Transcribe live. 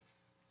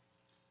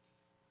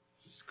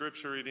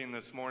scripture reading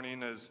this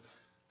morning is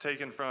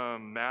taken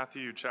from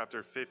Matthew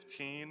chapter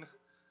 15.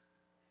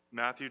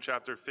 Matthew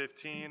chapter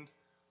 15,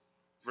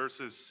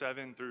 verses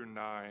 7 through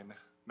 9.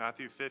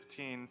 Matthew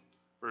 15,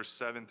 verse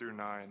 7 through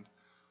 9.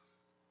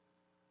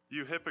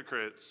 You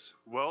hypocrites,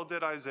 well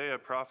did Isaiah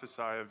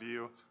prophesy of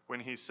you when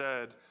he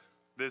said,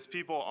 "This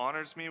people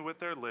honors me with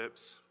their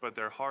lips, but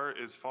their heart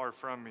is far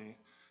from me.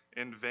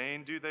 In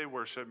vain do they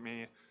worship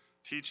me,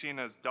 teaching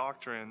as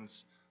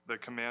doctrines the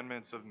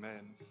commandments of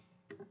men."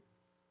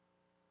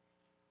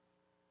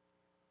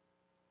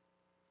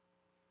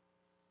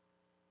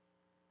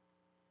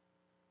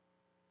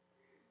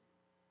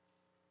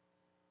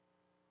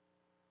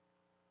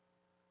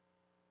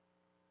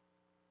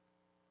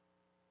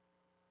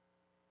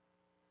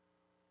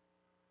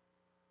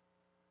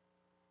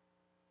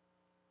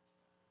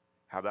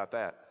 How about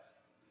that?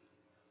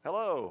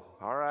 Hello.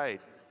 All right.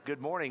 Good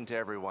morning to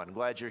everyone.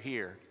 Glad you're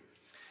here.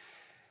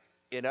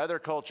 In other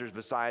cultures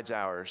besides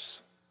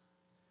ours,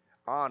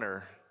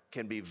 honor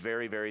can be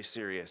very, very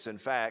serious. In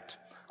fact,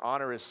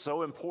 honor is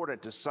so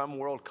important to some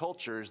world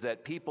cultures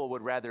that people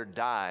would rather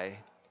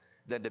die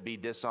than to be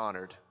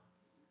dishonored.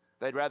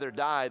 They'd rather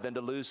die than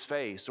to lose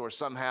face or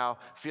somehow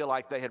feel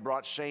like they had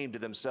brought shame to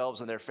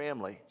themselves and their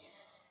family.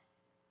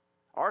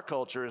 Our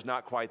culture is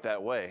not quite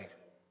that way.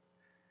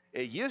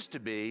 It used to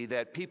be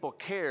that people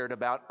cared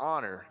about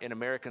honor in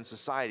American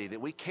society, that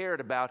we cared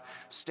about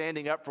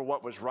standing up for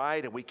what was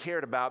right, and we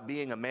cared about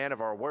being a man of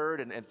our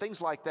word and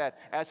things like that.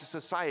 As a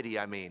society,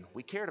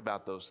 we cared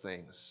about those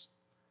things.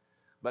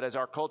 But as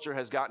our culture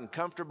has gotten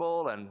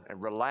comfortable and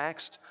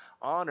relaxed,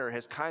 honor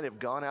has kind of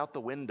gone out the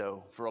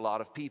window for a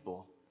lot of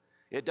people.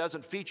 It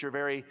doesn't feature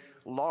very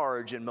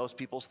large in most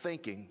people's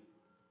thinking.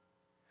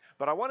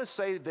 But I want to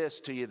say this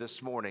to you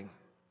this morning.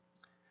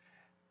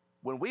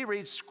 When we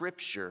read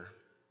Scripture,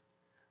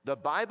 the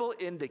Bible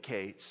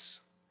indicates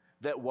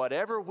that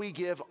whatever we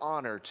give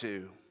honor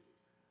to,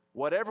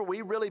 whatever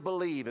we really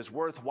believe is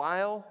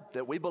worthwhile,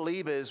 that we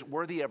believe is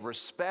worthy of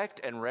respect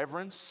and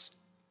reverence,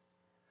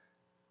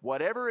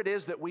 whatever it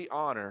is that we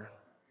honor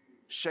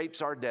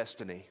shapes our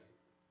destiny.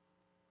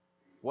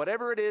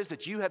 Whatever it is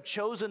that you have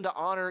chosen to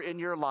honor in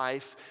your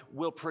life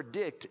will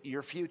predict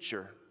your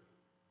future.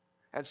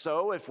 And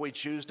so if we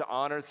choose to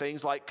honor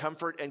things like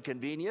comfort and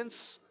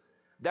convenience,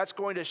 that's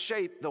going to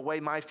shape the way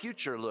my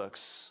future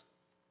looks.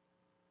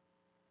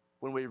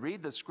 When we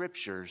read the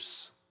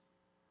Scriptures,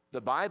 the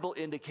Bible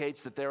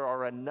indicates that there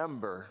are a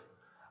number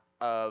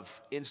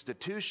of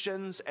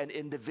institutions and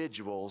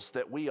individuals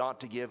that we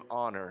ought to give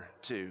honor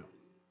to.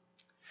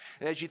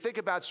 And as you think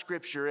about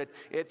Scripture,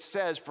 it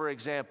says, for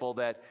example,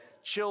 that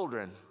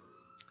children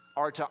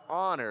are to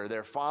honor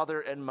their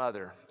father and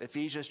mother.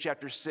 Ephesians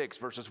chapter 6,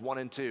 verses 1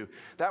 and 2.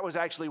 That was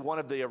actually one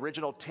of the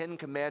original 10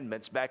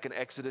 commandments back in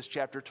Exodus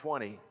chapter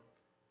 20.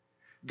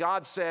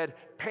 God said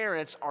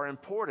parents are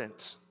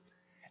important.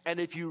 And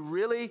if you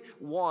really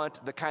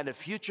want the kind of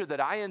future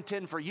that I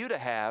intend for you to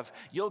have,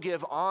 you'll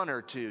give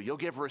honor to, you'll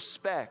give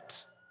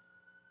respect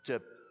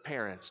to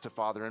parents, to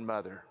father and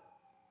mother.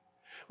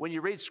 When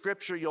you read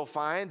Scripture, you'll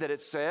find that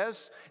it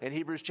says in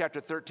Hebrews chapter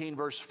 13,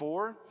 verse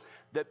 4,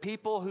 that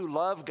people who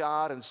love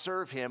God and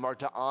serve Him are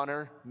to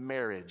honor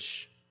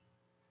marriage.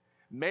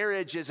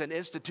 Marriage is an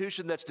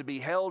institution that's to be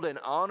held in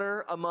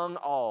honor among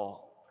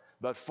all.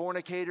 But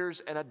fornicators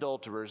and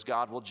adulterers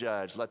God will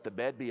judge. Let the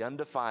bed be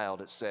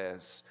undefiled, it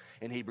says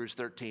in Hebrews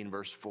 13,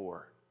 verse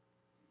 4.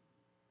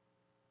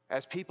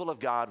 As people of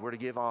God, we're to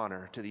give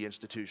honor to the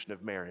institution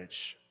of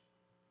marriage.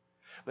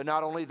 But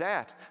not only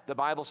that, the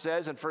Bible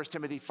says in 1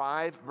 Timothy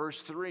 5,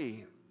 verse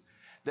 3,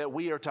 that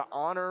we are to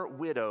honor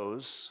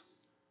widows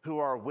who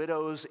are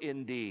widows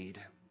indeed.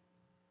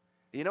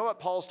 You know what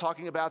Paul's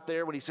talking about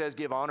there when he says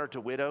give honor to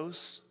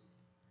widows?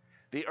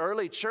 The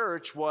early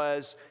church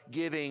was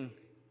giving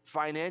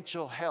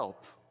financial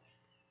help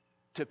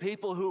to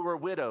people who were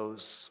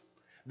widows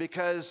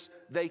because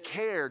they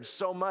cared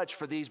so much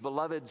for these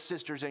beloved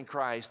sisters in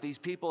Christ, these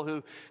people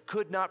who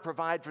could not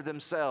provide for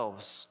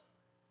themselves.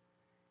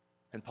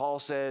 And Paul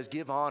says,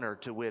 give honor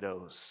to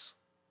widows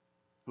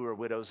who are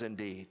widows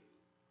indeed.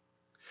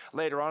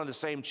 Later on in the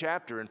same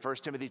chapter, in 1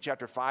 Timothy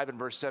chapter 5 and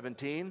verse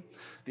 17,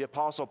 the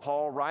Apostle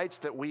Paul writes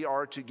that we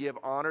are to give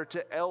honor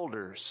to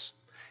elders.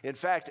 In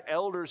fact,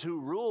 elders who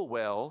rule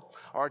well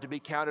are to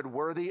be counted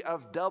worthy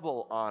of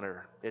double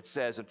honor, it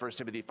says in 1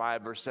 Timothy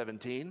 5, verse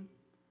 17.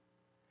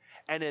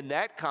 And in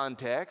that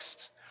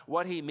context,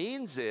 what he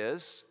means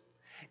is,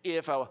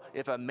 if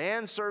a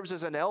man serves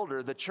as an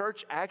elder, the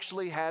church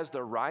actually has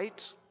the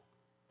right,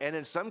 and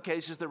in some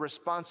cases the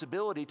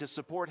responsibility, to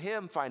support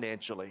him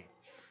financially.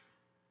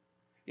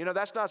 You know,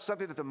 that's not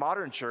something that the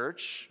modern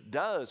church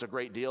does a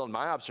great deal in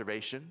my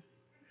observation.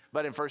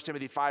 But in 1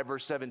 Timothy 5,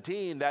 verse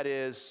 17, that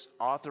is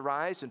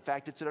authorized. In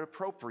fact, it's an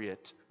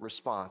appropriate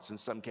response in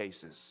some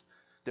cases,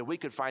 that we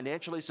could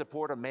financially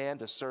support a man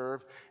to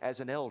serve as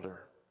an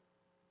elder.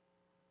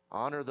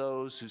 Honor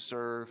those who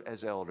serve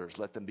as elders.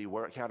 Let them be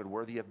counted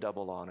worthy of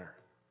double honor.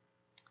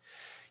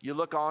 You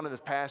look on in the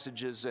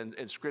passages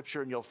in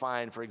Scripture and you'll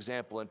find, for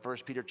example, in 1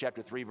 Peter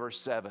chapter 3,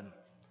 verse 7,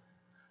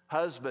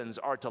 Husbands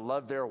are to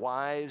love their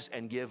wives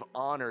and give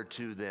honor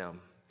to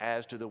them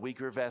as to the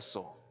weaker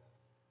vessel.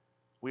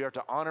 We are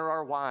to honor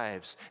our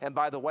wives. And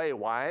by the way,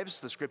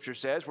 wives, the scripture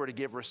says, we're to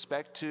give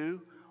respect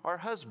to our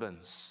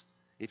husbands.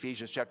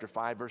 Ephesians chapter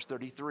 5, verse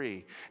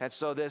 33. And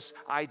so this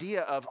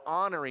idea of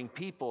honoring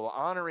people,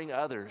 honoring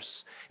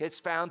others,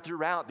 it's found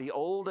throughout the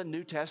Old and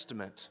New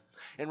Testament.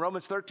 In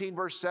Romans 13,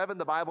 verse 7,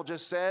 the Bible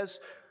just says,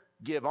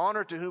 give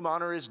honor to whom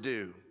honor is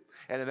due.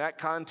 And in that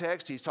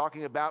context, he's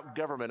talking about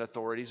government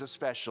authorities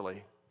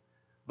especially.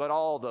 But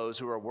all those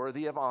who are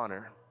worthy of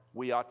honor,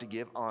 we ought to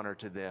give honor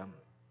to them.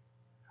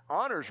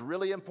 Honor is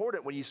really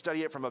important when you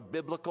study it from a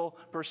biblical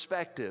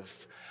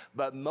perspective.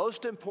 But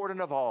most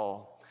important of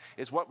all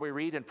is what we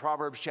read in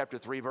Proverbs chapter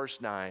 3, verse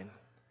 9.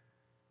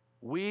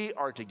 We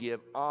are to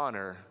give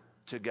honor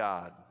to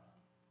God.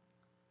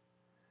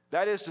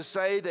 That is to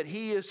say that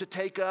He is to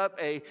take up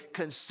a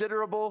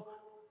considerable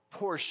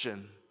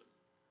portion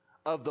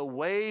of the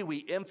way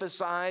we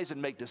emphasize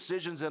and make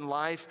decisions in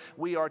life.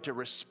 We are to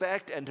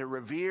respect and to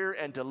revere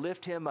and to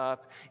lift Him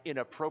up in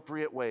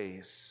appropriate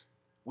ways.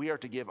 We are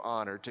to give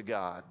honor to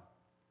God.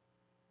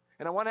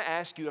 And I want to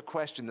ask you a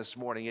question this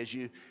morning as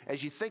you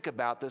think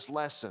about this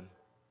lesson.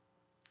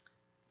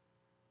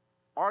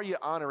 Are you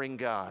honoring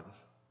God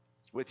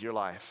with your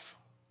life?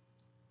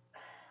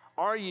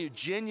 Are you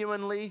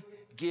genuinely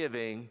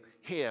giving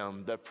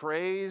Him the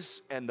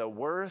praise and the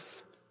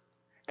worth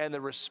and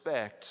the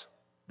respect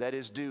that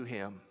is due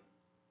Him?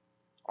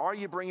 Are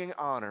you bringing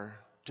honor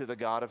to the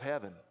God of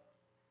heaven?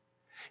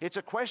 It's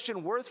a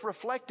question worth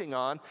reflecting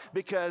on,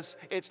 because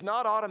it's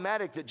not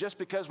automatic that just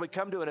because we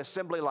come to an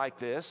assembly like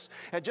this,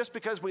 and just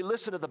because we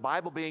listen to the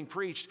Bible being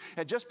preached,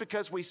 and just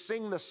because we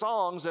sing the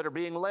songs that are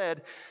being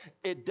led,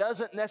 it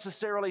doesn't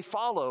necessarily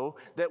follow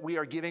that we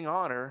are giving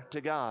honor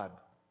to God.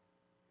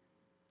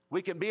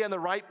 We can be in the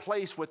right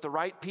place with the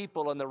right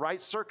people and the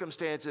right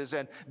circumstances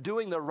and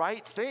doing the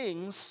right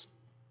things,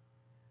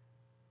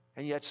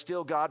 and yet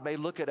still God may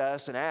look at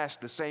us and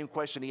ask the same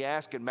question He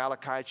asked in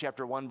Malachi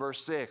chapter 1,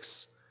 verse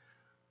 6.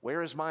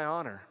 Where is my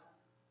honor?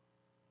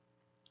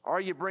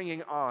 Are you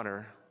bringing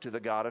honor to the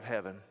God of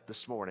heaven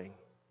this morning?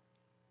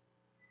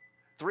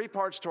 3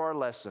 parts to our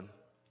lesson.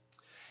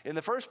 In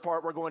the first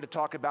part, we're going to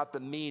talk about the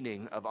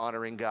meaning of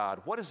honoring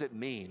God. What does it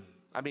mean?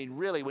 I mean,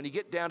 really, when you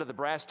get down to the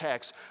brass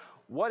tacks,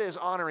 what is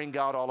honoring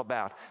God all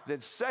about?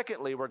 Then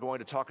secondly, we're going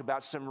to talk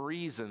about some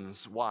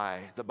reasons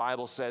why the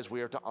Bible says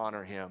we are to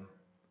honor Him.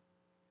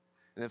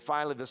 And then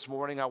finally this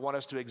morning, I want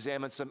us to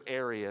examine some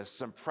areas,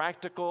 some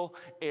practical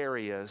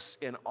areas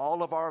in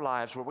all of our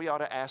lives where we ought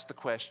to ask the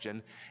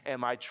question,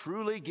 am I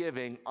truly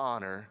giving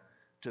honor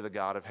to the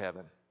God of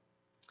heaven?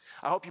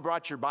 I hope you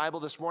brought your Bible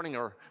this morning,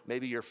 or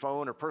maybe your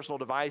phone or personal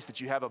device that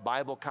you have a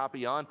Bible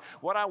copy on.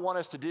 What I want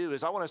us to do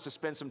is I want us to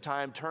spend some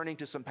time turning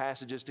to some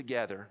passages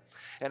together.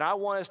 And I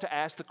want us to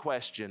ask the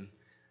question,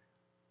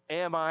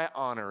 am I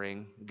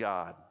honoring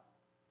God?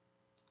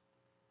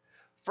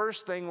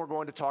 First thing we're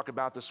going to talk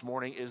about this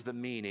morning is the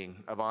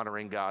meaning of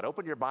honoring God.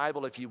 Open your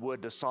Bible, if you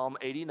would, to Psalm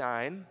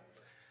 89.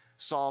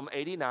 Psalm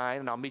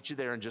 89, and I'll meet you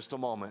there in just a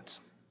moment.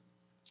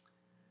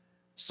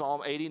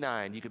 Psalm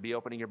 89, you could be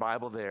opening your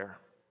Bible there.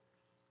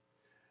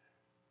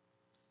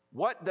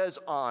 What does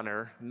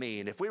honor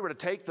mean? If we were to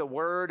take the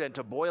word and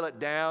to boil it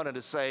down and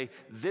to say,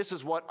 this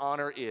is what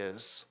honor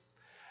is.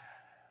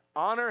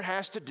 Honor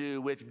has to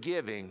do with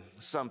giving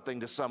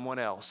something to someone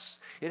else.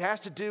 It has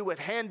to do with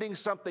handing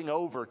something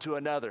over to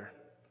another.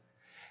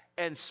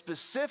 And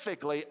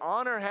specifically,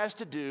 honor has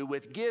to do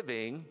with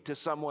giving to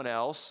someone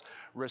else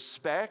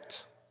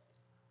respect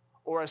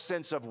or a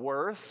sense of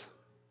worth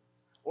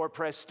or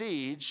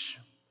prestige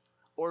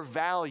or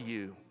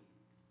value.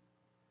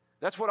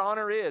 That's what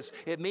honor is.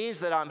 It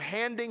means that I'm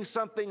handing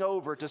something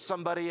over to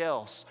somebody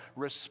else.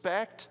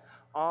 Respect,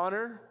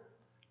 honor,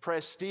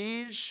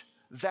 prestige,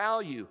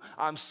 value.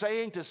 I'm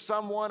saying to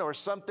someone or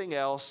something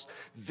else,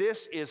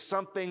 this is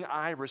something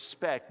I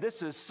respect.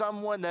 This is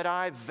someone that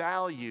I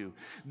value.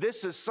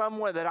 This is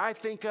someone that I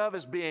think of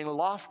as being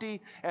lofty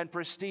and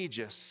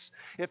prestigious.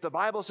 If the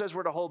Bible says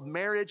we're to hold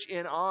marriage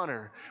in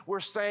honor, we're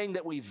saying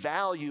that we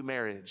value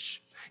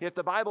marriage. If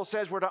the Bible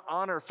says we're to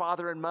honor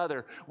father and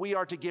mother, we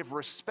are to give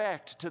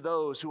respect to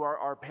those who are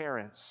our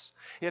parents.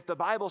 If the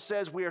Bible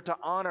says we are to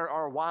honor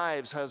our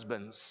wives,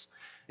 husbands,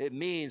 it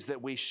means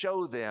that we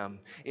show them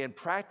in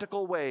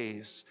practical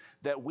ways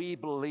that we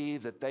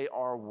believe that they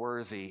are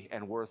worthy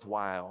and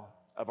worthwhile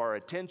of our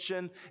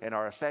attention and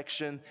our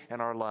affection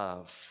and our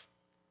love.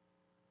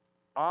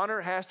 Honor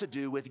has to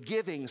do with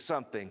giving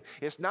something.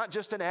 It's not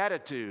just an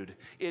attitude.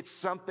 It's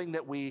something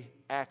that we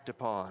act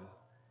upon.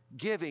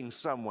 Giving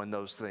someone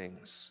those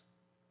things.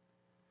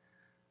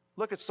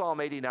 Look at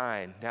Psalm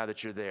 89 now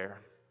that you're there.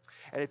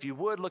 And if you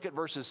would, look at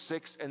verses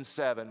 6 and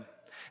 7.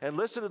 And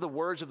listen to the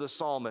words of the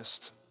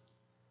psalmist.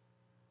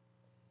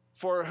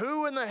 For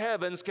who in the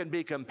heavens can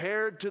be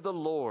compared to the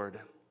Lord?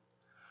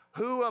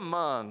 Who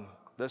among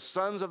the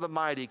sons of the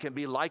mighty can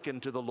be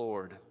likened to the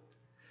Lord?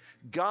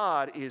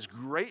 God is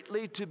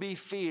greatly to be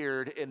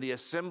feared in the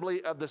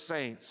assembly of the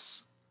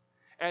saints,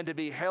 and to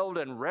be held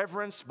in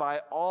reverence by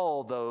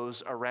all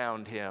those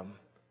around Him.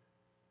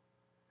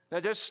 Now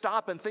just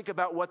stop and think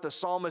about what the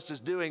psalmist is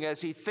doing. As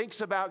he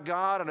thinks about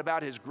God and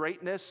about his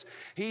greatness,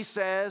 he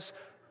says,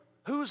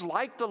 who's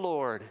like the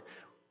Lord?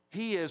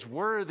 He is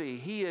worthy.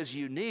 He is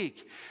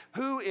unique.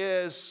 Who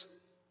is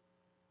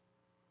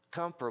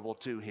comparable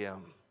to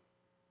him?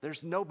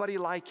 There's nobody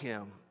like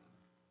him.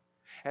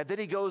 And then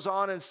he goes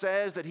on and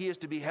says that he is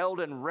to be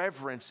held in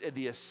reverence in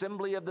the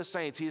assembly of the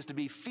saints. He is to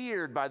be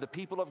feared by the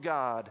people of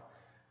God.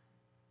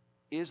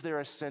 Is there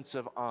a sense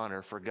of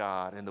honor for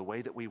God in the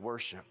way that we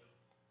worship,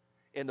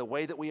 in the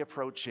way that we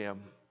approach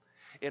him,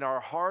 in our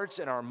hearts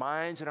and our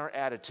minds and our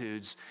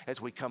attitudes as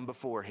we come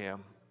before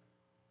him?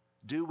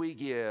 Do we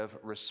give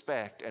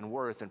respect and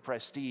worth and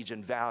prestige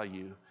and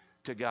value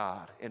to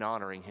God in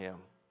honoring him?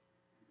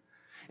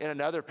 In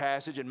another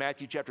passage in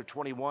Matthew chapter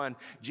 21,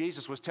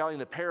 Jesus was telling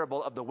the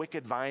parable of the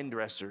wicked vine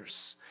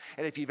dressers.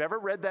 And if you've ever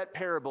read that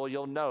parable,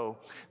 you'll know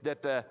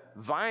that the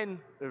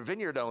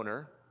vineyard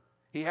owner,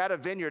 he had a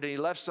vineyard and he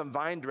left some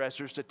vine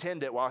dressers to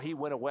tend it while he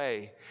went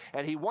away.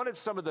 And he wanted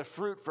some of the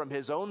fruit from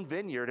his own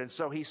vineyard, and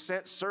so he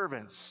sent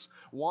servants,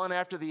 one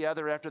after the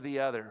other after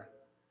the other.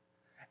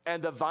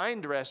 And the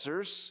vine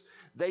dressers,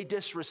 they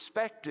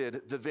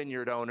disrespected the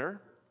vineyard owner.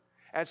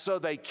 And so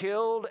they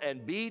killed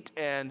and beat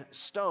and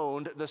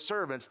stoned the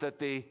servants that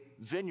the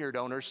vineyard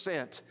owner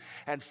sent.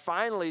 And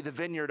finally, the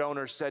vineyard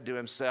owner said to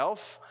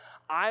himself,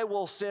 I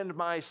will send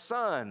my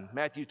son,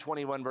 Matthew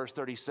 21, verse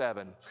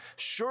 37.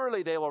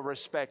 Surely they will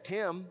respect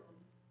him.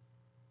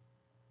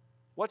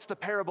 What's the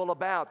parable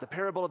about? The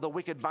parable of the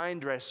wicked vine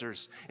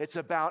dressers. It's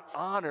about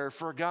honor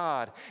for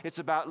God. It's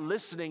about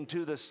listening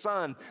to the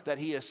Son that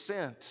he has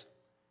sent.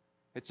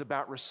 It's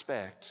about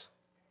respect.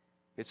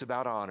 It's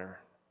about honor.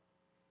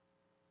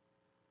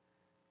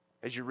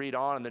 As you read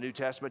on in the New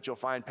Testament, you'll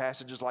find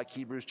passages like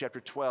Hebrews chapter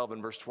 12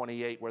 and verse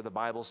 28, where the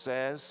Bible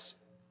says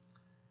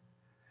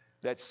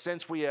that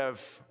since we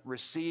have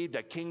received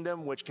a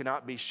kingdom which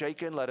cannot be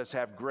shaken, let us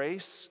have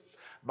grace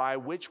by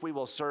which we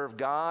will serve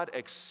God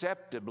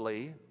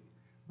acceptably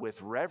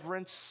with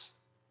reverence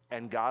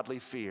and godly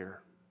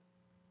fear.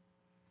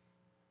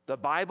 The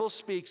Bible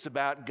speaks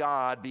about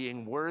God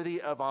being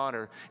worthy of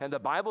honor, and the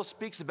Bible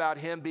speaks about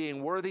him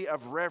being worthy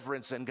of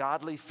reverence and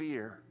godly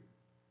fear.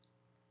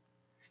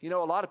 You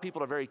know, a lot of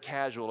people are very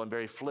casual and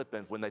very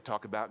flippant when they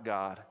talk about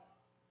God.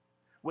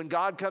 When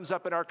God comes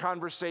up in our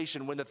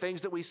conversation, when the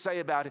things that we say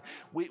about it,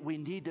 we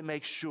need to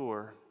make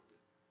sure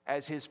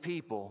as his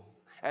people,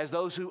 as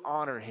those who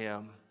honor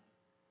him,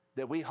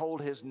 that we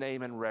hold his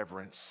name in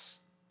reverence.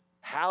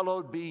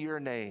 Hallowed be your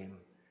name,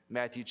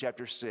 Matthew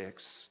chapter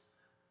 6,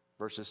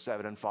 verses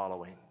 7 and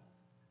following.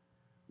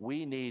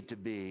 We need to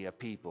be a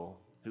people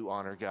who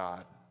honor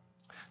God.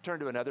 Turn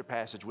to another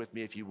passage with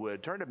me if you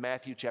would. Turn to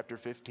Matthew chapter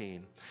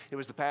 15. It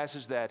was the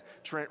passage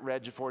that Trent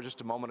read for just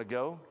a moment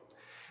ago.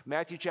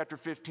 Matthew chapter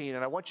 15,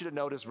 and I want you to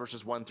notice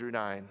verses 1 through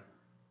 9.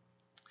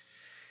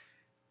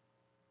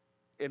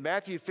 In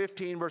Matthew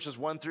 15, verses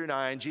 1 through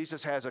 9,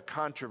 Jesus has a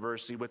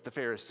controversy with the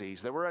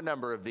Pharisees. There were a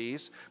number of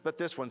these, but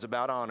this one's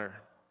about honor.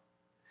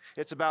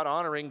 It's about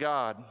honoring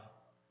God.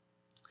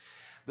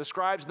 The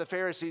scribes and the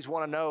Pharisees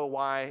want to know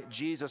why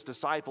Jesus'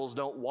 disciples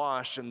don't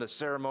wash in the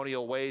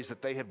ceremonial ways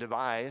that they have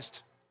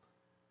devised.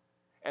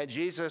 And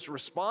Jesus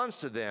responds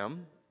to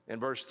them in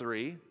verse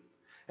 3,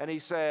 and he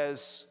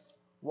says,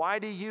 why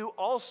do you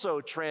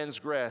also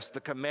transgress the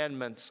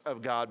commandments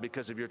of God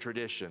because of your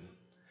tradition?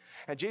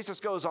 And Jesus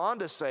goes on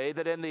to say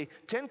that in the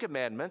 10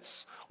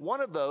 Commandments, one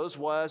of those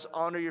was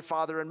honor your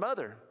father and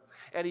mother.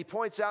 And he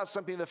points out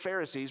something the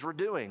Pharisees were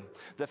doing.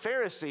 The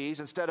Pharisees,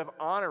 instead of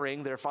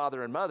honoring their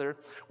father and mother,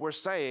 were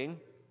saying,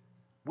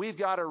 we've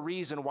got a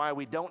reason why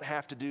we don't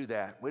have to do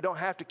that. We don't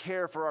have to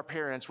care for our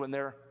parents when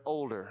they're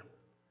older.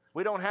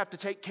 We don't have to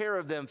take care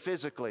of them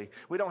physically.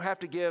 We don't have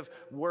to give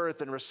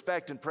worth and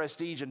respect and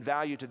prestige and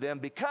value to them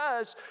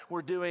because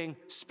we're doing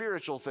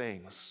spiritual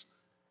things.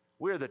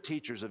 We're the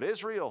teachers of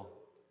Israel.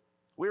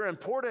 We're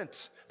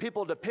important.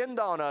 People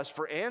depend on us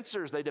for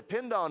answers. They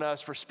depend on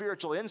us for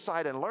spiritual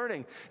insight and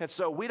learning. And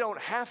so we don't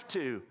have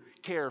to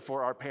care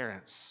for our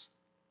parents.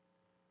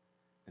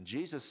 And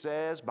Jesus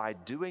says by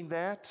doing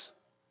that,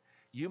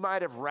 you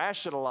might have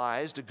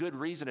rationalized a good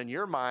reason in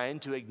your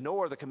mind to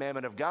ignore the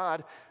commandment of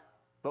God,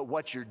 but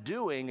what you're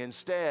doing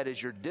instead is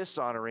you're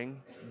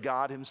dishonoring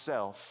God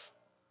himself.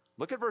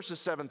 Look at verses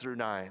 7 through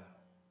 9.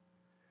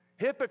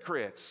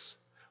 Hypocrites!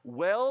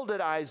 Well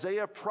did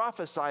Isaiah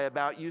prophesy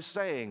about you,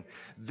 saying,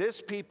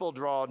 this people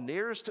draws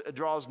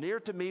near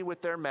to me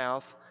with their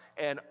mouth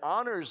and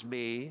honors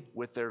me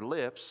with their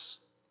lips,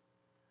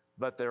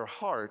 but their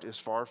heart is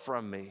far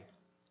from me.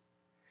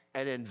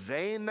 And in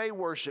vain they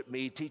worship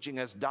me, teaching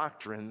as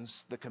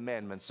doctrines the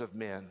commandments of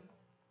men.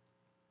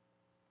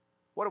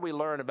 What do we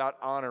learn about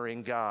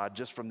honoring God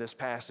just from this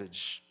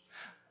passage?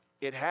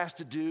 It has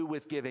to do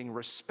with giving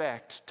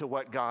respect to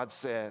what God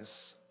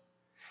says.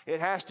 It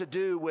has to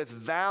do with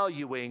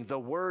valuing the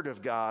Word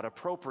of God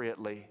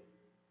appropriately.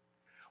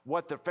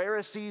 What the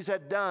Pharisees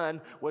had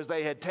done was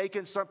they had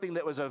taken something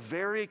that was a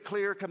very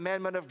clear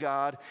commandment of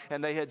God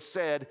and they had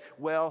said,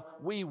 well,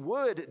 we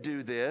would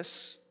do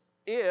this,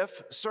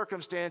 if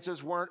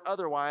circumstances weren't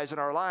otherwise in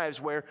our lives,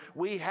 where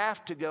we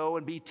have to go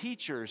and be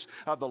teachers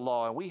of the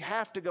law, and we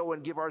have to go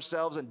and give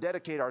ourselves and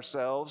dedicate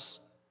ourselves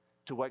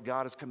to what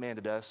God has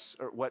commanded us,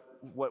 or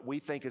what we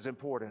think is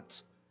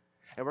important.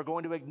 And we're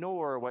going to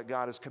ignore what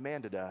God has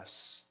commanded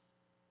us.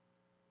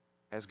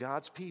 As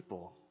God's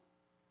people,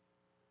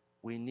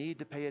 we need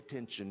to pay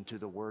attention to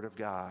the Word of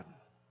God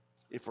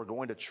if we're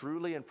going to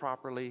truly and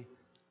properly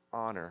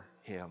honor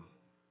Him.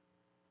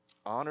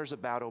 Honor's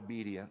about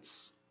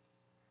obedience.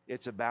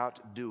 It's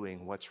about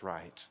doing what's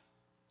right.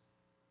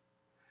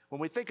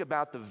 When we think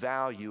about the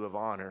value of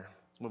honor,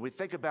 when we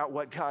think about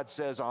what God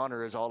says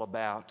honor is all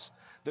about,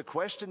 the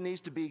question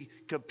needs to be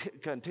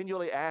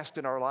continually asked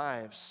in our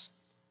lives.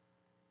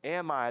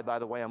 Am I, by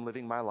the way I'm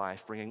living my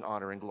life, bringing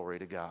honor and glory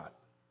to God?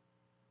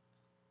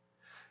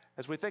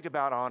 As we think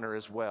about honor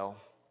as well,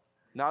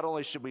 not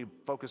only should we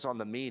focus on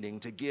the meaning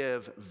to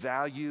give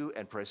value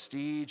and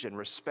prestige and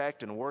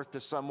respect and worth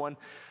to someone,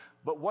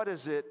 but what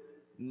does it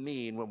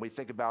mean when we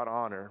think about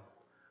honor?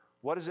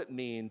 What does it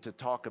mean to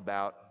talk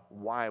about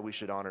why we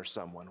should honor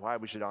someone, why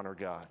we should honor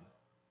God?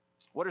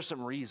 What are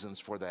some reasons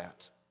for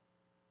that?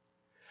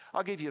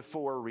 I'll give you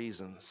 4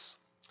 reasons.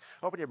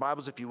 Open your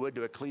Bibles, if you would,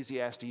 to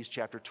Ecclesiastes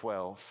chapter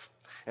 12,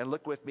 and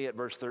look with me at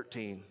verse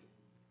 13.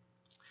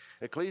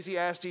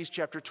 Ecclesiastes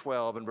chapter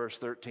 12 and verse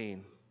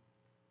 13.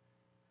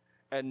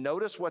 And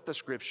notice what the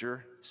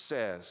Scripture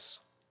says.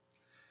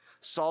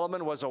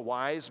 Solomon was a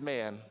wise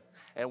man,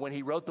 and when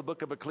he wrote the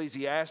book of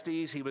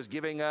Ecclesiastes, he was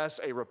giving us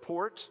a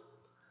report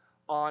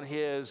on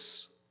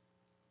his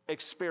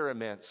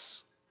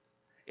experiments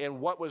in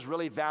what was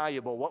really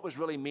valuable, what was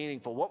really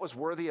meaningful, what was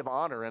worthy of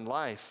honor in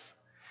life.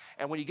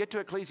 And when you get to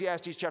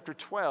Ecclesiastes chapter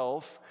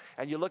 12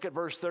 and you look at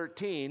verse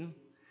 13,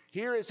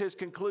 here is his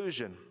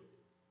conclusion.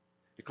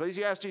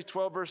 Ecclesiastes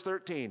 12 verse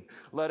 13,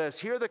 let us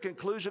hear the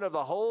conclusion of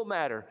the whole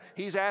matter.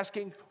 He's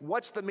asking,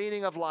 what's the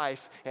meaning of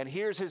life? And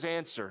here's his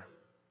answer.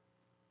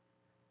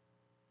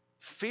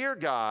 Fear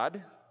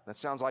God, that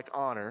sounds like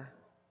honor,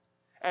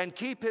 and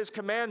keep His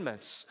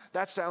commandments.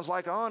 That sounds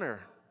like honor.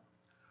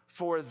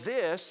 For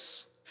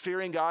this,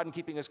 fearing God and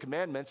keeping His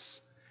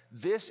commandments,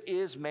 this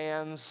is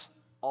man's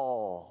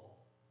all.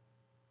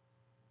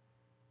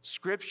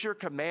 Scripture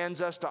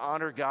commands us to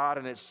honor God,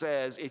 and it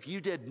says, if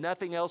you did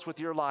nothing else with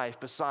your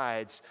life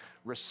besides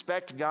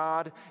respect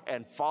God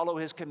and follow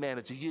His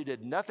commandments, if you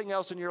did nothing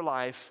else in your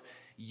life,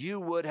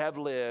 you would have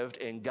lived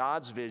in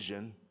God's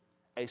vision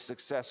a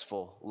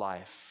successful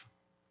life,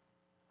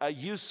 a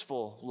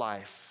useful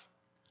life,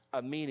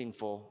 a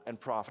meaningful and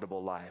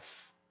profitable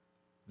life.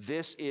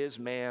 This is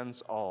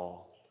man's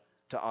all,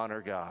 to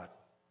honor God.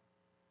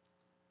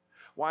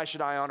 Why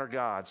should I honor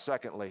God?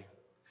 Secondly,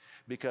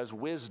 because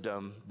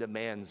wisdom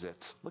demands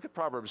it. Look at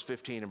Proverbs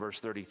 15 and verse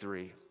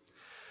 33.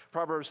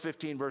 Proverbs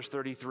 15 verse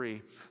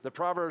 33. The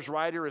Proverbs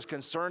writer is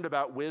concerned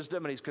about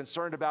wisdom, and he's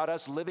concerned about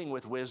us living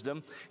with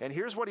wisdom. And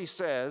here's what he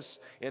says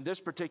in this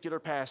particular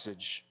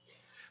passage.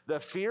 The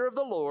fear of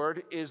the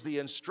Lord is the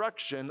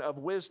instruction of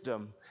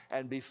wisdom,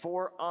 and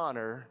before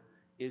honor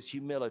is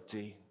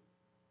humility.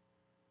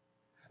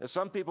 Now,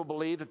 some people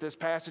believe that this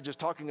passage is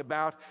talking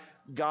about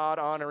God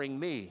honoring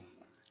me,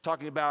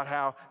 talking about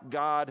how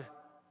God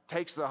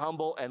takes the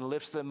humble and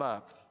lifts them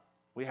up.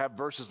 We have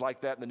verses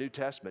like that in the New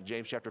Testament.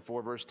 James chapter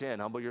 4 verse 10,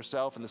 humble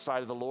yourself in the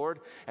sight of the Lord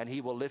and He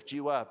will lift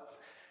you up.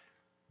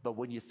 But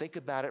when you think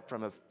about it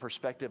from a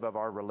perspective of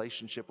our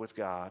relationship with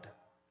God,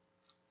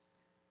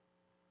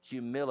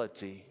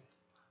 humility,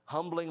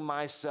 humbling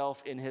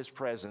myself in His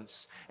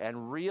presence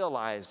and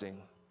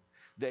realizing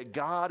that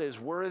God is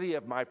worthy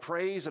of my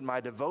praise and my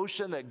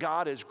devotion, that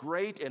God is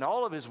great in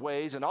all of His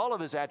ways and all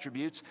of His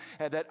attributes,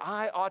 and that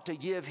I ought to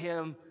give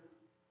Him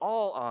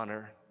all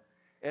honor,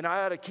 and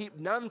I ought to keep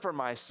none for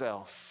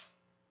myself.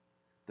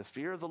 The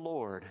fear of the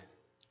Lord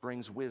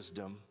brings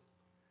wisdom.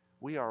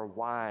 We are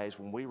wise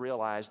when we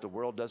realize the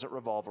world doesn't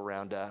revolve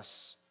around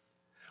us.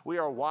 We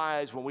are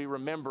wise when we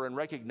remember and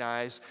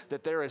recognize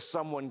that there is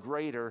someone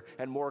greater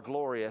and more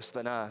glorious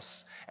than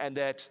us, and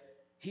that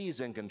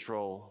He's in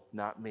control,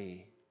 not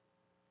me.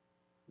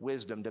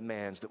 Wisdom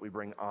demands that we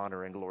bring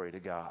honor and glory to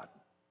God.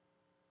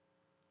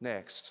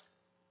 Next,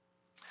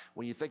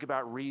 when you think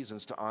about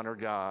reasons to honor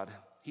God,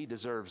 He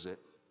deserves it.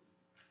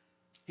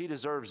 He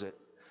deserves it.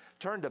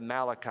 Turn to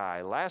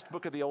Malachi, last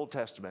book of the Old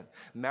Testament.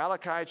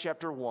 Malachi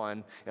chapter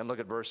 1, and look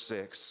at verse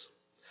 6.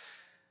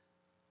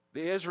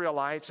 The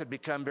Israelites had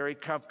become very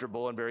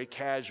comfortable and very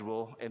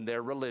casual in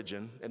their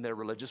religion, in their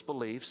religious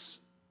beliefs.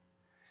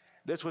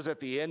 This was at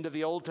the end of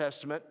the Old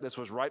Testament. This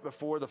was right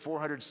before the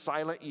 400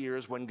 silent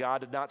years when God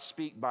did not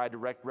speak by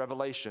direct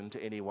revelation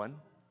to anyone.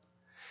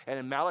 And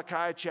in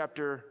Malachi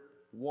chapter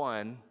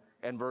 1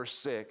 and verse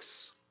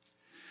 6,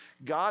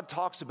 God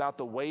talks about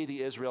the way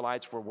the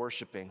Israelites were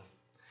worshiping.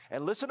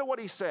 And listen to what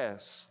He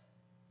says.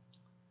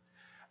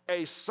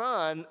 A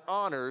son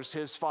honors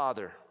his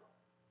father,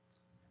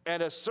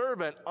 and a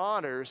servant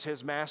honors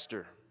his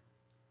master.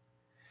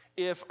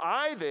 If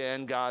I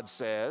then, God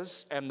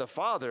says, am the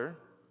father,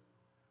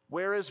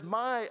 where is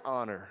my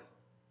honor?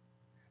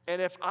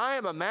 And if I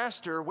am a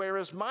master, where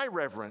is my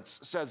reverence,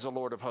 says the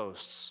Lord of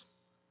hosts?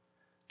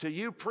 To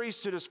you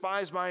priests who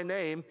despise my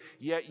name,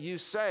 yet you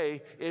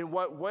say, in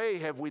what way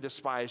have we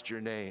despised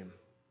your name?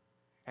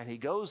 And he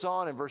goes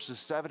on in verses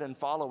 7 and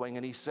following,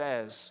 and he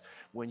says,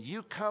 when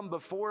you come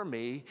before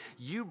me,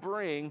 you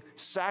bring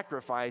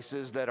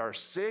sacrifices that are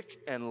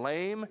sick and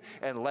lame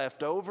and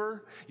left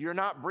over. You're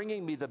not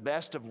bringing me the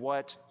best of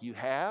what you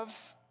have.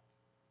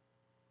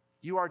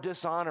 You are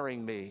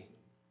dishonoring me.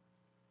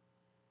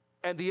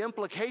 And the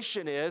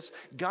implication is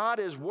God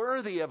is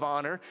worthy of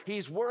honor.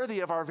 He's worthy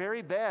of our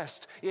very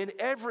best in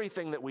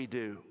everything that we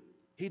do.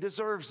 He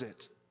deserves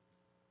it.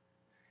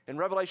 In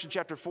Revelation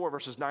chapter 4,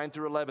 verses 9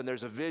 through 11,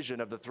 there's a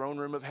vision of the throne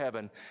room of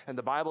heaven. And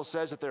the Bible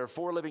says that there are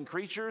 4 living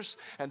creatures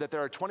and that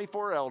there are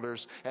 24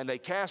 elders. And they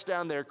cast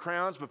down their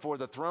crowns before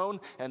the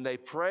throne and they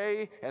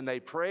pray and they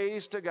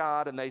praise to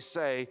God and they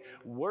say,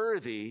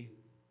 worthy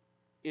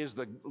is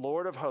the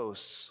Lord of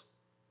hosts,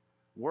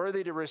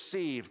 worthy to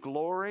receive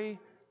glory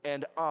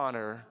and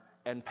honor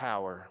and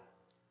power,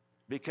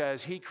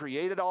 because he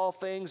created all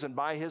things, and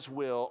by his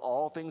will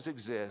all things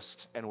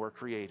exist and were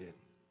created.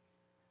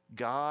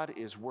 God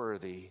is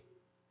worthy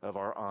of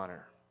our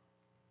honor.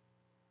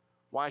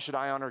 Why should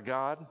I honor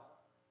God?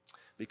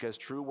 Because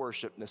true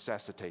worship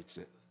necessitates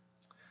it.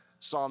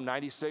 Psalm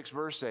 96,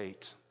 verse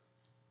 8.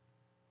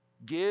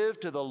 Give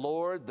to the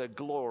Lord the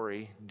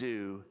glory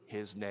due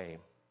his name.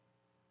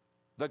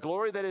 The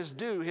glory that is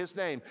due his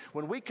name.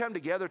 When we come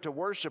together to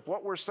worship,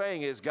 what we're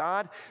saying is,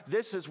 God,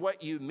 this is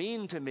what you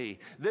mean to me.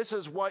 This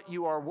is what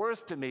you are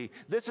worth to me.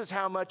 This is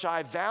how much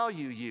I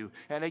value you.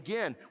 And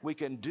again, we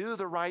can do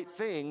the right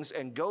things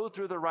and go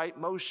through the right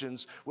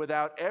motions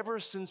without ever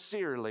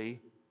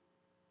sincerely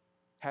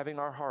having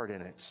our heart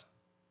in it.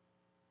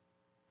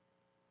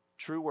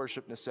 True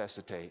worship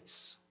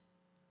necessitates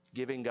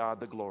giving God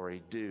the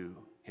glory due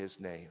his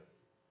name.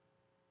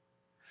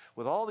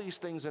 With all these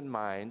things in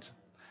mind,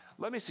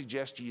 let me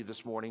suggest to you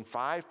this morning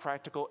 5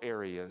 practical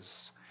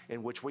areas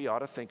in which we ought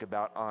to think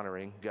about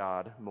honoring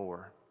God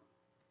more.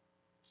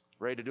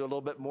 Ready to do a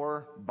little bit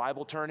more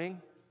Bible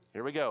turning?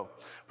 Here we go.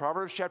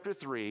 Proverbs chapter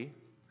 3,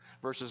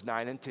 verses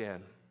 9 and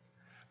 10.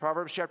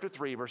 Proverbs chapter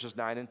 3, verses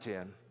 9 and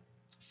 10.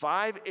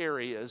 5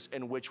 areas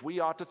in which we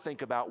ought to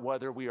think about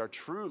whether we are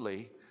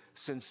truly,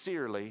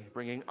 sincerely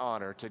bringing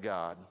honor to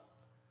God.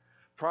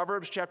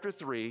 Proverbs chapter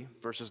 3,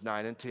 verses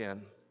 9 and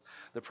 10.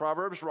 The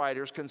Proverbs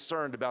writer is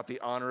concerned about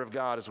the honor of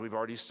God, as we've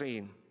already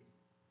seen.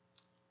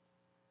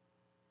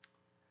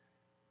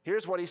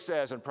 Here's what he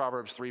says in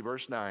Proverbs 3,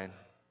 verse 9.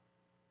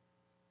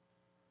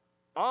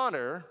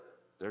 Honor,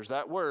 there's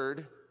that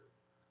word,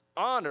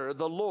 honor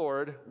the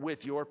Lord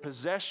with your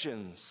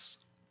possessions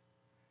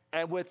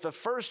and with the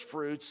first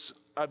fruits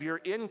of your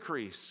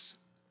increase.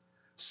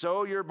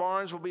 So your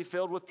barns will be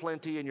filled with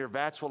plenty and your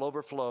vats will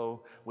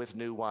overflow with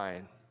new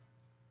wine.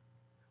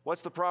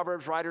 What's the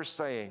Proverbs writer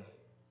saying?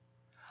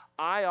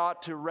 I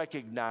ought to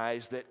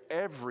recognize that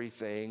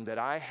everything that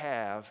I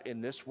have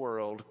in this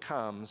world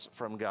comes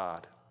from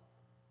God.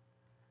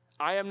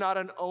 I am not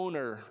an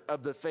owner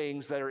of the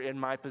things that are in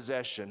my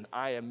possession.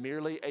 I am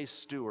merely a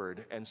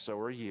steward, and so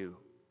are you.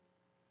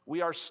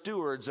 We are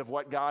stewards of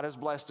what God has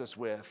blessed us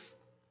with.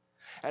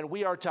 And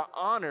we are to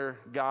honor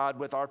God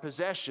with our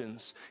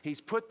possessions.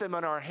 He's put them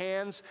in our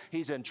hands.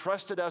 He's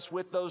entrusted us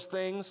with those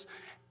things.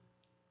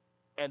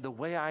 And the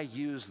way I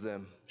use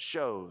them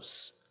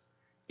shows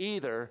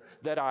either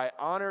that I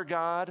honor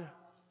God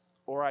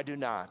or I do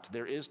not.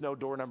 There is no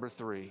door number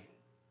 3.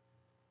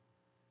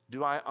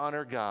 Do I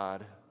honor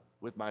God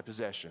with my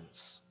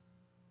possessions?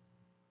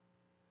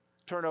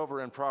 Turn over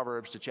in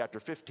Proverbs to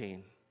chapter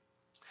 15.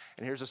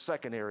 And here's a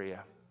second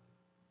area.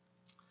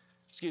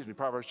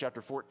 Proverbs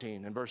chapter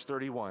 14 and verse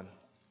 31.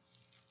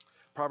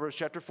 Proverbs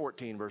chapter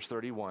 14, verse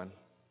 31.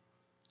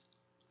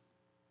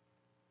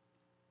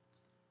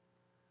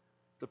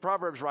 The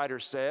Proverbs writer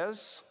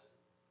says,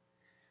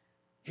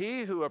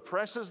 he who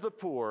oppresses the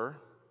poor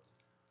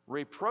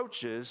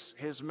reproaches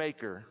his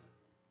maker,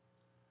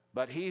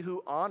 but he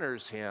who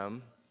honors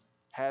him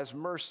has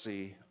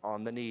mercy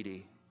on the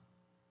needy.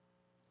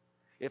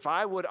 If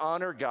I would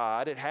honor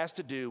God, it has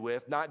to do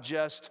with not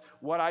just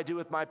what I do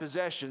with my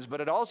possessions,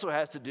 but it also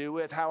has to do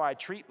with how I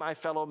treat my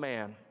fellow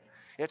man.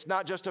 It's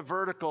not just a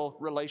vertical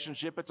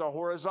relationship, it's a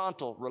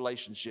horizontal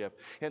relationship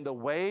in the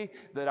way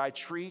that I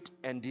treat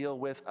and deal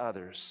with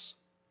others.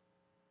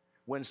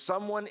 When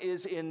someone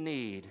is in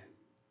need,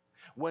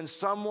 when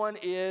someone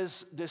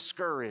is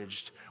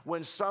discouraged,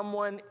 when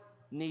someone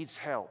needs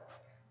help,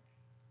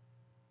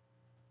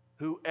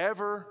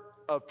 whoever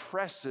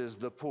oppresses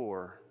the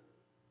poor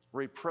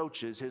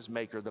reproaches his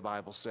maker, the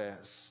Bible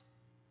says.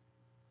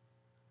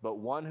 But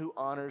one who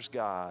honors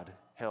God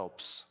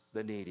helps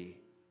the needy.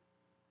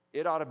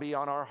 It ought to be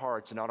on our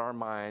hearts and on our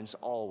minds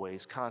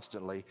always,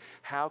 constantly.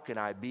 How can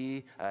I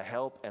be a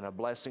help and a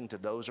blessing to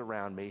those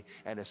around me,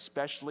 and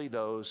especially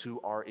those who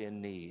are in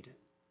need?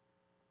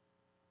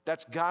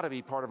 That's got to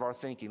be part of our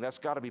thinking. That's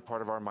got to be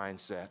part of our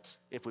mindset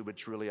if we would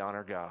truly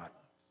honor God.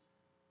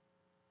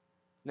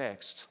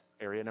 Next,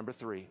 area number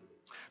 3.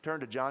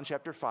 Turn to John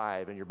chapter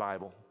 5 in your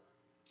Bible.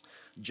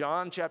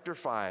 John chapter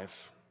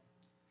 5.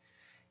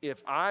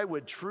 If I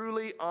would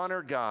truly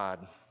honor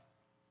God,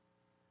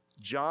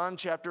 John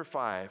chapter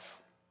 5.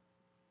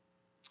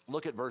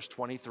 Look at verse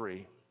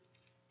 23.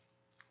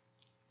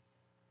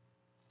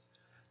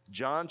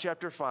 John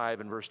chapter 5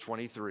 and verse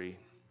 23.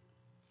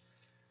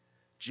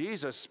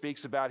 Jesus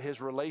speaks about his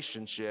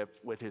relationship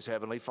with his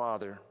heavenly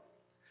Father.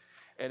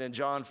 And in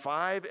John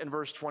 5 and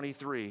verse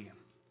 23,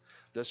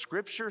 the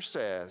scripture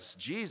says,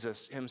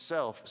 Jesus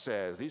himself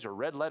says, these are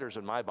red letters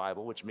in my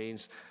Bible, which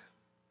means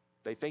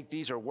they think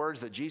these are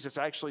words that Jesus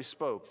actually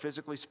spoke,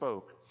 physically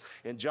spoke.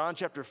 In John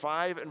chapter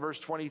 5 and verse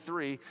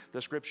 23,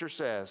 the scripture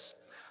says,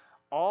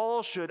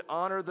 all should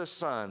honor the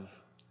Son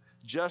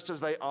just as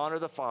they honor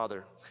the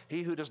Father.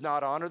 He who does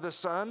not honor the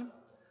Son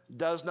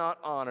does not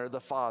honor the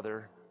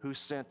Father who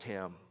sent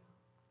him.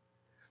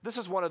 This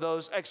is one of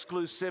those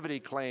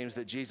exclusivity claims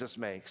that Jesus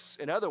makes.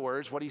 In other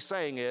words, what he's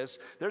saying is,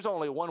 there's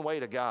only one way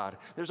to God.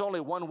 There's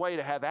only one way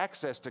to have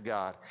access to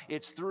God.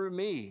 It's through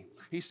me.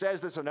 He says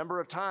this a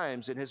number of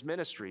times in his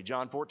ministry.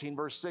 John 14,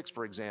 verse 6,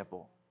 for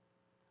example.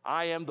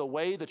 I am the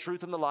way, the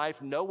truth, and the life.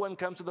 No one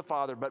comes to the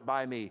Father but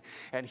by me.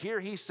 And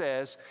here he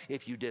says,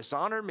 if you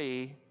dishonor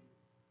me,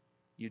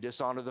 you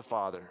dishonor the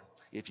Father.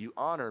 If you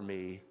honor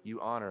me,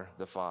 you honor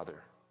the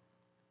Father.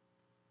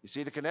 You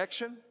see the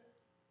connection?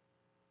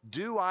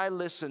 Do I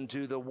listen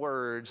to the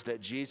words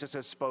that Jesus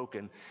has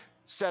spoken?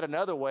 Said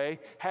another way,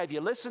 have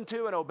you listened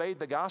to and obeyed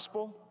the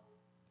gospel?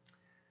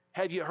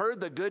 Have you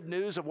heard the good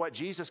news of what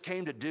Jesus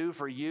came to do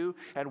for you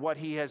and what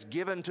he has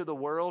given to the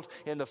world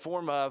in the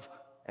form of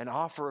an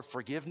offer of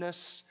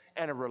forgiveness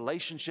and a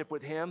relationship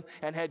with him?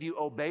 And have you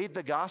obeyed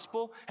the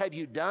gospel? Have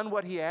you done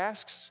what he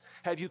asks?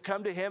 Have you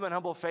come to him in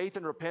humble faith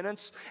and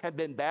repentance and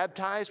been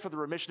baptized for the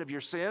remission of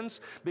your sins?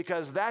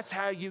 Because that's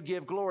how you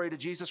give glory to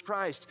Jesus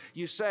Christ.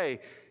 You say,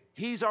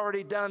 he's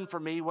already done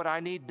for me what I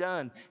need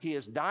done. He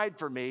has died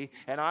for me,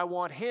 and I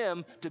want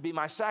him to be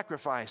my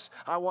sacrifice.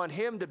 I want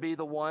him to be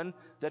the one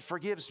that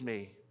forgives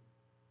me.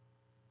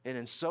 And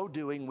in so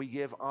doing, we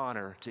give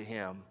honor to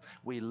him.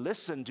 We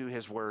listen to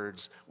his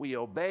words. We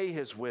obey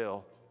his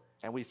will.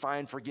 And we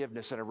find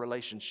forgiveness in a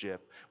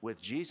relationship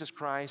with Jesus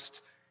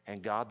Christ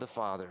and God the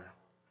Father.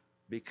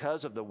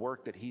 Because of the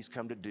work that he's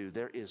come to do,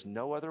 there is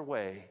no other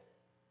way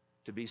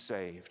to be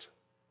saved.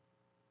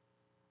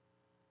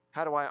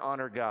 How do I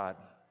honor God?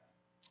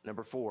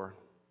 Number 4.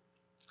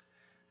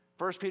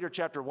 1 Peter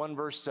chapter 1,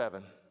 verse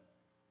 7.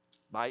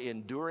 By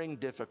enduring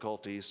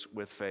difficulties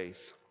with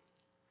faith.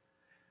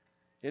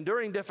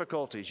 Enduring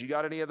difficulties. You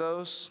got any of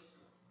those?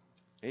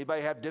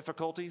 Anybody have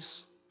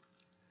difficulties?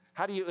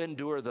 How do you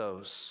endure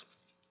those?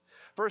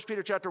 1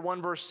 Peter chapter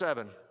 1, verse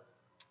 7.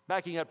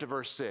 Backing up to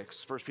verse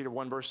 6. 1 Peter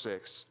 1, verse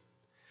 6.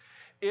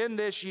 In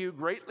this you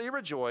greatly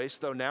rejoice,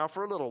 though now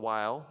for a little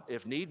while,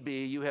 if need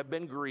be, you have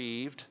been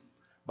grieved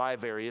by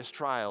various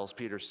trials,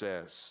 Peter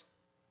says.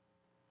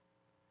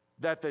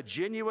 That the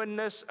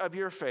genuineness of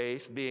your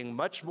faith, being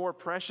much more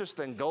precious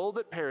than gold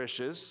that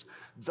perishes,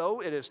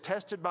 though it is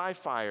tested by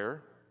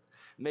fire,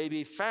 may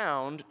be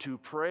found to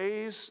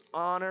praise,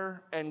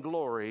 honor, and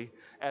glory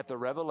at the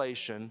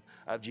revelation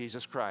of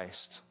Jesus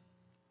Christ.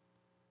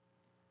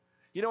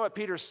 You know what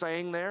Peter's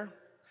saying there?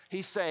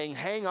 He's saying,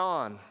 hang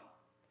on.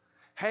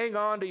 Hang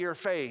on to your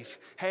faith.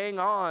 Hang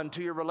on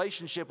to your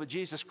relationship with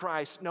Jesus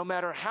Christ. No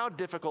matter how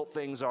difficult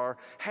things are,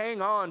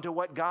 hang on to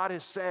what God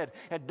has said,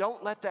 and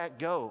don't let that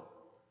go.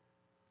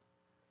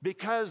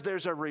 Because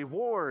there's a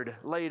reward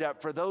laid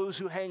up for those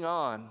who hang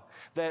on,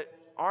 that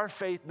our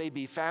faith may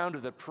be found to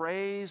the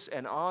praise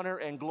and honor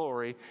and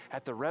glory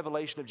at the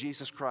revelation of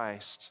Jesus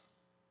Christ.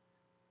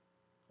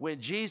 When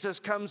Jesus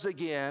comes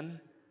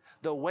again,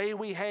 the way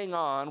we hang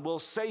on will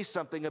say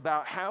something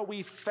about how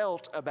we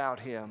felt about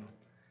him,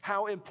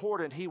 how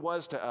important he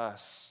was to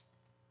us.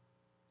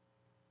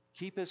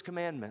 Keep his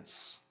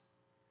commandments.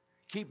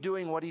 Keep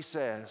doing what he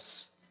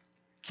says.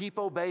 Keep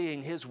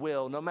obeying his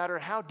will, no matter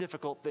how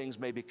difficult things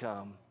may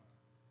become.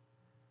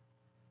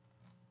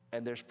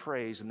 And there's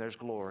praise and there's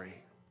glory.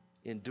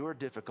 Endure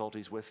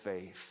difficulties with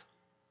faith.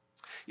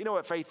 You know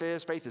what faith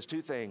is? Faith is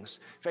two things.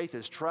 Faith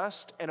is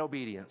trust and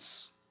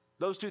obedience.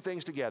 Those two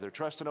things together,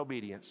 trust and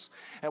obedience.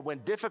 And when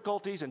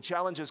difficulties and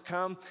challenges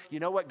come, you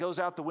know what goes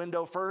out the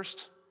window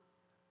first?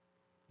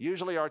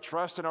 Usually our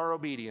trust and our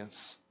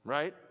obedience,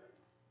 right?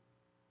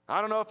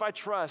 I don't know if I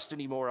trust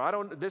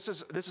anymore. This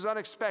is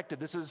unexpected.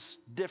 This is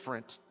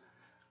different.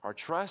 Our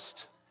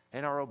trust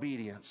and our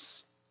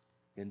obedience.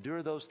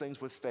 Endure those things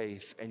with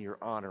faith, and you're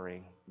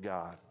honoring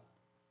God.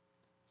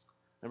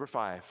 Number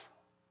 5.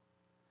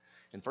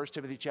 In 1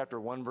 Timothy chapter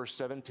 1, verse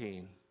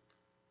 17,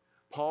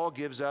 Paul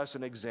gives us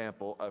an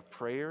example of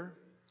prayer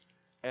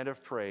and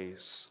of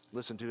praise.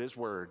 Listen to his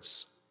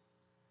words.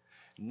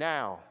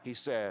 Now, he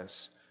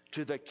says,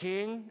 to the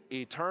King,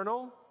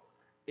 eternal,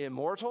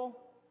 immortal,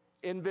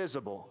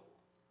 invisible,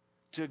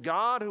 to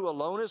God who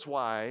alone is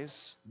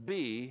wise,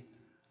 be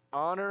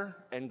honor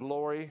and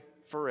glory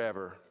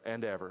forever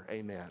and ever.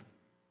 Amen.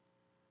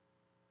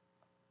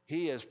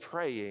 He is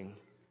praying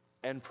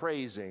and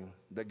praising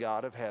the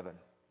God of heaven.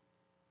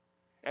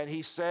 And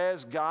he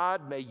says,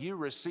 God, may you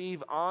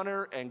receive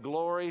honor and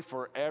glory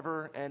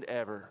forever and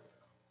ever.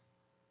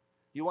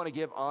 You want to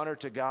give honor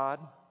to God?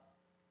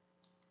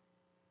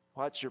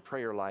 What's your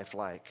prayer life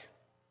like?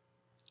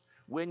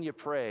 When you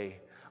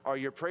pray, are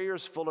your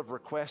prayers full of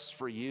requests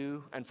for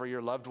you and for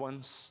your loved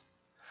ones?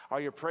 Are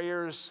your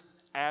prayers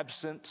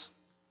absent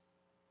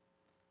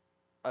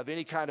of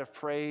any kind of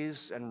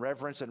praise and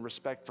reverence and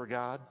respect for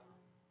God?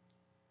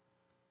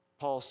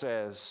 Paul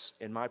says,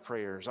 in my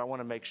prayers, I want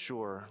to make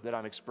sure that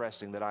I'm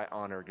expressing that I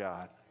honor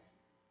God.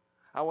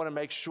 I want to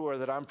make sure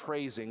that I'm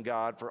praising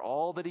God for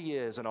all that He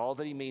is and all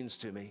that He means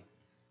to me,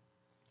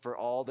 for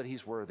all that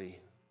He's worthy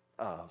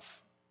of.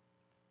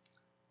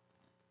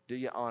 Do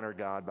you honor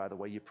God by the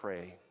way you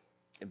pray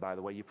and by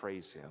the way you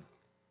praise Him?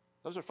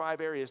 Those are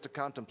 5 areas to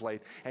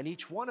contemplate, and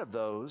each one of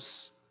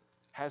those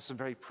has some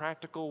very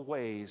practical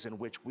ways in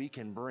which we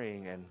can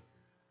bring and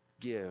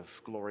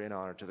give glory and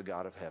honor to the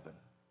God of heaven.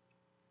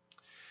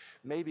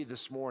 Maybe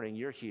this morning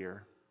you're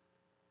here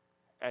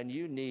and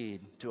you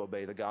need to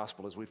obey the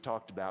gospel as we've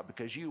talked about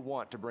because you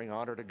want to bring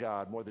honor to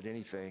God more than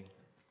anything.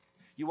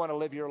 You want to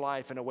live your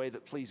life in a way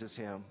that pleases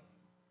Him.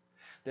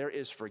 There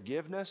is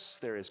forgiveness,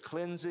 there is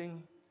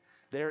cleansing,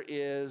 there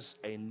is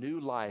a new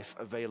life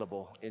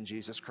available in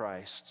Jesus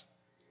Christ.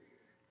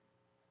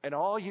 And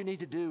all you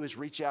need to do is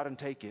reach out and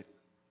take it.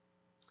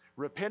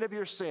 Repent of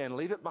your sin,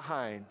 leave it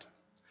behind.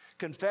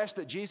 Confess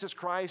that Jesus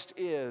Christ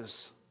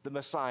is the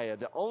Messiah,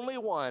 the only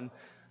one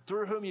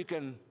through whom you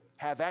can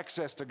have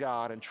access to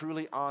God and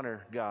truly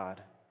honor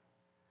God.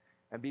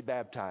 And be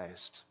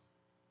baptized.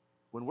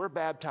 When we're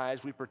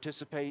baptized, we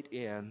participate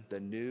in the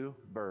new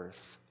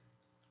birth.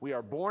 We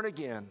are born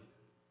again.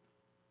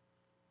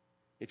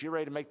 If you're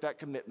ready to make that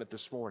commitment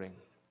this morning,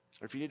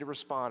 or if you need to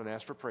respond and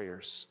ask for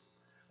prayers,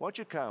 why don't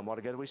you come while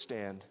together we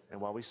stand and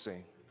while we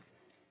sing.